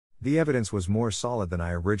The evidence was more solid than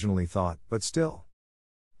I originally thought, but still.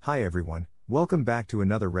 Hi everyone, welcome back to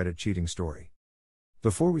another Reddit cheating story.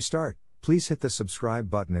 Before we start, please hit the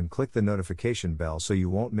subscribe button and click the notification bell so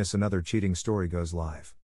you won't miss another cheating story goes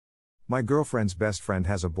live. My girlfriend's best friend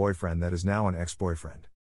has a boyfriend that is now an ex-boyfriend.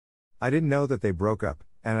 I didn't know that they broke up,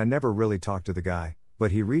 and I never really talked to the guy,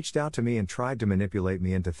 but he reached out to me and tried to manipulate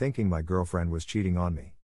me into thinking my girlfriend was cheating on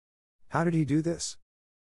me. How did he do this?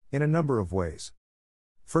 In a number of ways.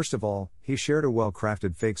 First of all, he shared a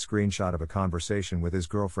well-crafted fake screenshot of a conversation with his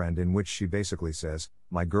girlfriend in which she basically says,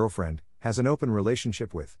 "My girlfriend has an open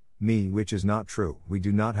relationship with me," which is not true. We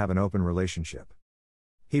do not have an open relationship.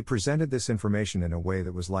 He presented this information in a way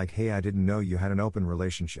that was like, "Hey, I didn't know you had an open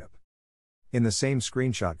relationship." In the same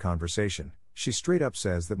screenshot conversation, she straight up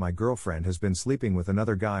says that my girlfriend has been sleeping with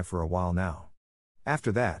another guy for a while now.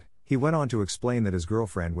 After that, he went on to explain that his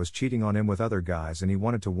girlfriend was cheating on him with other guys and he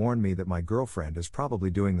wanted to warn me that my girlfriend is probably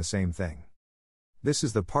doing the same thing. This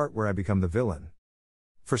is the part where I become the villain.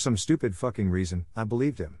 For some stupid fucking reason, I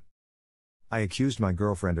believed him. I accused my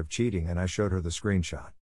girlfriend of cheating and I showed her the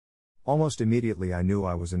screenshot. Almost immediately I knew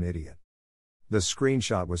I was an idiot. The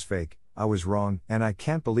screenshot was fake, I was wrong, and I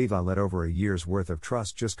can't believe I let over a year's worth of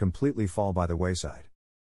trust just completely fall by the wayside.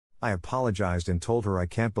 I apologized and told her I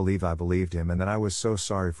can't believe I believed him and that I was so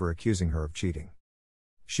sorry for accusing her of cheating.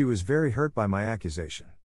 She was very hurt by my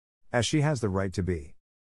accusation. As she has the right to be.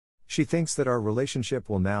 She thinks that our relationship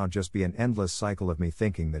will now just be an endless cycle of me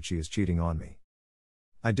thinking that she is cheating on me.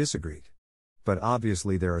 I disagreed. But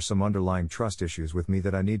obviously there are some underlying trust issues with me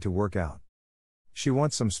that I need to work out. She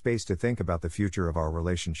wants some space to think about the future of our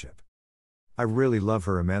relationship. I really love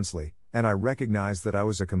her immensely, and I recognize that I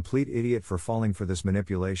was a complete idiot for falling for this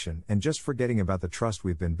manipulation and just forgetting about the trust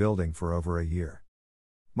we've been building for over a year.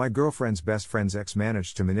 My girlfriend's best friend's ex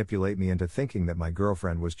managed to manipulate me into thinking that my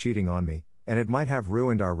girlfriend was cheating on me, and it might have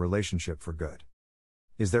ruined our relationship for good.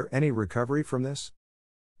 Is there any recovery from this?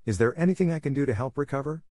 Is there anything I can do to help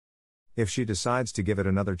recover? If she decides to give it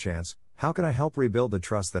another chance, how can I help rebuild the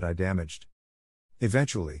trust that I damaged?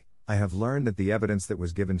 Eventually, I have learned that the evidence that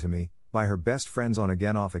was given to me, by her best friend's on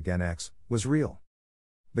again off again ex, was real.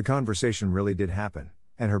 The conversation really did happen,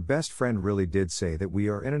 and her best friend really did say that we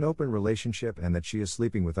are in an open relationship and that she is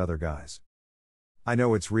sleeping with other guys. I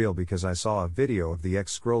know it's real because I saw a video of the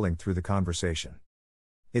ex scrolling through the conversation.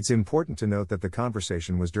 It's important to note that the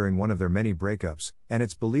conversation was during one of their many breakups, and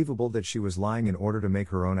it's believable that she was lying in order to make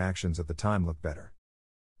her own actions at the time look better.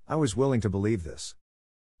 I was willing to believe this.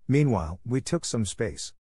 Meanwhile, we took some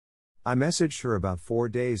space. I messaged her about 4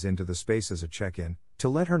 days into the space as a check-in, to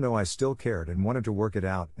let her know I still cared and wanted to work it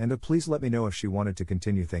out and to please let me know if she wanted to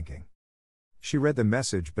continue thinking. She read the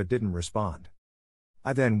message but didn't respond.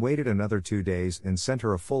 I then waited another 2 days and sent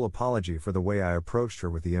her a full apology for the way I approached her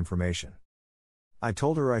with the information. I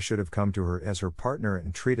told her I should have come to her as her partner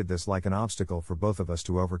and treated this like an obstacle for both of us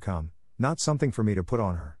to overcome, not something for me to put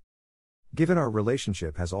on her. Given our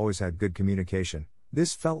relationship has always had good communication,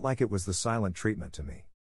 this felt like it was the silent treatment to me.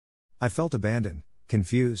 I felt abandoned,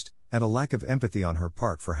 confused, and a lack of empathy on her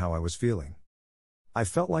part for how I was feeling. I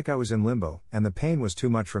felt like I was in limbo, and the pain was too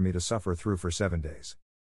much for me to suffer through for 7 days.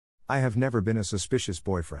 I have never been a suspicious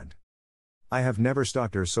boyfriend. I have never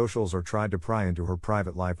stalked her socials or tried to pry into her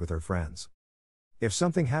private life with her friends. If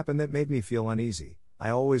something happened that made me feel uneasy, I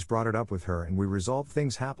always brought it up with her and we resolved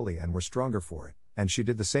things happily and were stronger for it, and she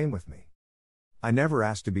did the same with me. I never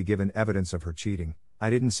asked to be given evidence of her cheating, I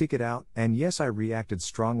didn't seek it out, and yes, I reacted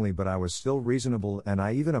strongly, but I was still reasonable and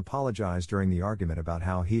I even apologized during the argument about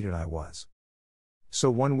how heated I was. So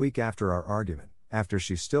 1 week after our argument, after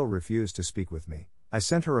she still refused to speak with me, I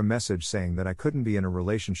sent her a message saying that I couldn't be in a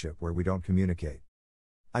relationship where we don't communicate.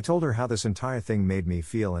 I told her how this entire thing made me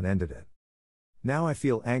feel and ended it. Now I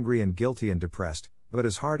feel angry and guilty and depressed, but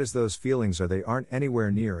as hard as those feelings are, they aren't anywhere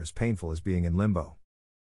near as painful as being in limbo.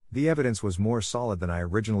 The evidence was more solid than I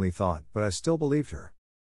originally thought, but I still believed her.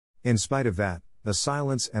 In spite of that, the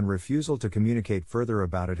silence and refusal to communicate further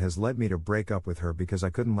about it has led me to break up with her because I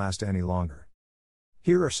couldn't last any longer.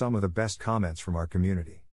 Here are some of the best comments from our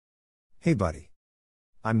community. Hey buddy.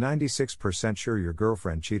 I'm 96% sure your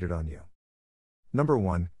girlfriend cheated on you. Number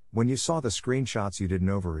 1, when you saw the screenshots you didn't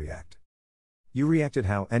overreact. You reacted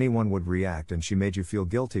how anyone would react and she made you feel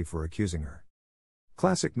guilty for accusing her.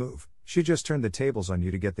 Classic move, she just turned the tables on you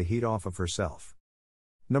to get the heat off of herself.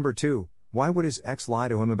 Number 2, why would his ex lie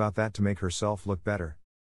to him about that to make herself look better?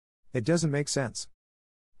 It doesn't make sense.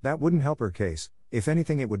 That wouldn't help her case, if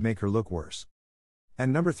anything it would make her look worse.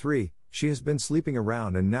 And number 3, she has been sleeping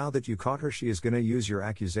around and now that you caught her she is gonna use your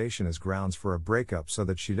accusation as grounds for a breakup so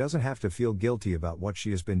that she doesn't have to feel guilty about what she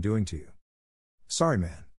has been doing to you. Sorry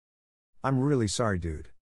man. I'm really sorry dude.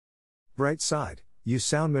 Bright side, you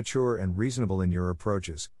sound mature and reasonable in your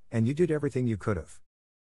approaches, and you did everything you could have.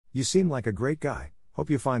 You seem like a great guy, hope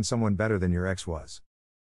you find someone better than your ex was.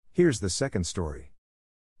 Here's the second story.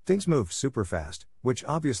 Things moved super fast, which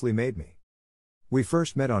obviously made me. We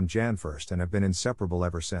first met on Jan 1st and have been inseparable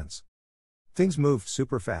ever since. Things moved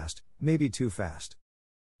super fast, maybe too fast.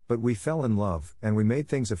 But we fell in love, and we made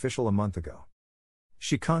things official a month ago.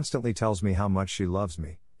 She constantly tells me how much she loves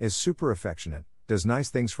me, is super affectionate, does nice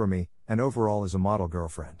things for me, and overall is a model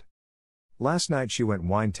girlfriend. Last night she went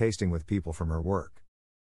wine tasting with people from her work.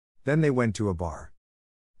 Then they went to a bar.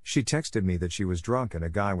 She texted me that she was drunk and a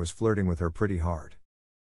guy was flirting with her pretty hard.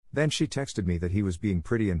 Then she texted me that he was being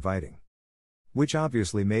pretty inviting. Which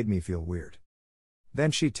obviously made me feel weird.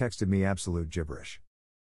 Then she texted me absolute gibberish.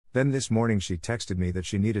 Then this morning she texted me that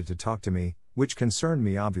she needed to talk to me, which concerned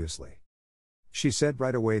me obviously. She said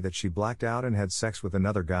right away that she blacked out and had sex with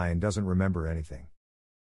another guy and doesn't remember anything.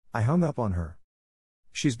 I hung up on her.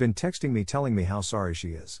 She's been texting me telling me how sorry she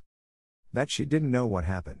is. That she didn't know what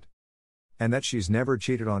happened. And that she's never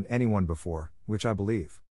cheated on anyone before, which I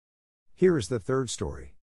believe. Here is the third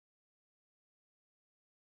story.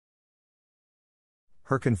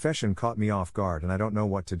 Her confession caught me off guard and I don't know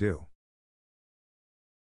what to do.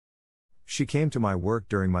 She came to my work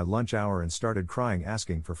during my lunch hour and started crying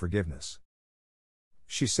asking for forgiveness.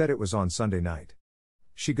 She said it was on Sunday night.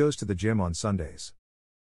 She goes to the gym on Sundays.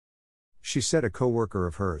 She said a coworker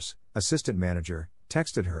of hers, assistant manager,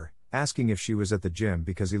 texted her, asking if she was at the gym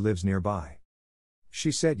because he lives nearby.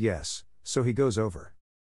 She said yes, so he goes over.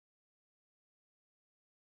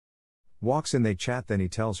 Walks in, they chat, then he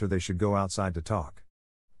tells her they should go outside to talk.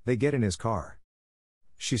 They get in his car.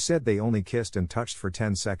 She said they only kissed and touched for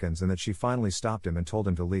 10 seconds and that she finally stopped him and told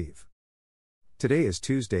him to leave. Today is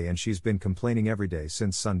Tuesday and she's been complaining every day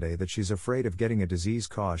since Sunday that she's afraid of getting a disease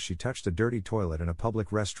cause she touched a dirty toilet in a public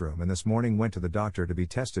restroom and this morning went to the doctor to be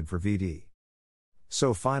tested for VD.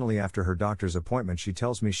 So finally after her doctor's appointment she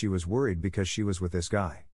tells me she was worried because she was with this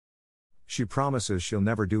guy. She promises she'll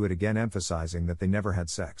never do it again, emphasizing that they never had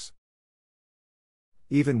sex.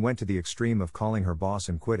 Even went to the extreme of calling her boss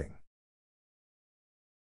and quitting.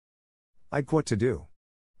 I'd what to do.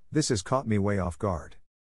 This has caught me way off guard.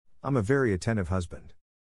 I'm a very attentive husband.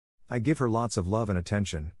 I give her lots of love and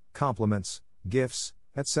attention, compliments, gifts,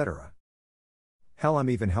 etc. Hell, I'm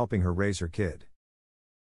even helping her raise her kid.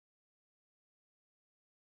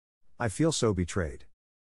 I feel so betrayed.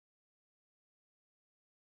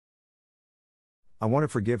 I want to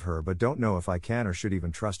forgive her but don't know if I can or should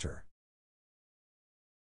even trust her.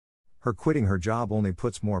 Her quitting her job only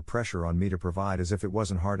puts more pressure on me to provide as if it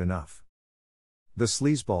wasn't hard enough. The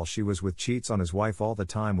sleazeball she was with cheats on his wife all the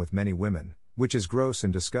time with many women, which is gross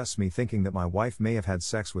and disgusts me, thinking that my wife may have had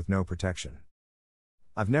sex with no protection.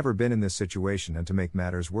 I've never been in this situation, and to make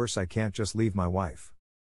matters worse I can't just leave my wife.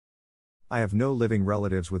 I have no living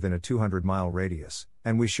relatives within a 200-mile radius,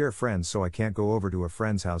 and we share friends, so I can't go over to a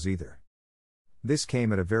friend's house either. This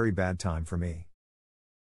came at a very bad time for me.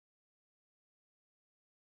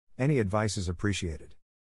 Any advice is appreciated.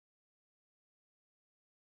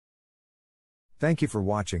 Thank you for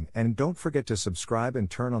watching, and don't forget to subscribe and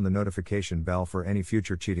turn on the notification bell for any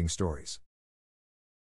future cheating stories.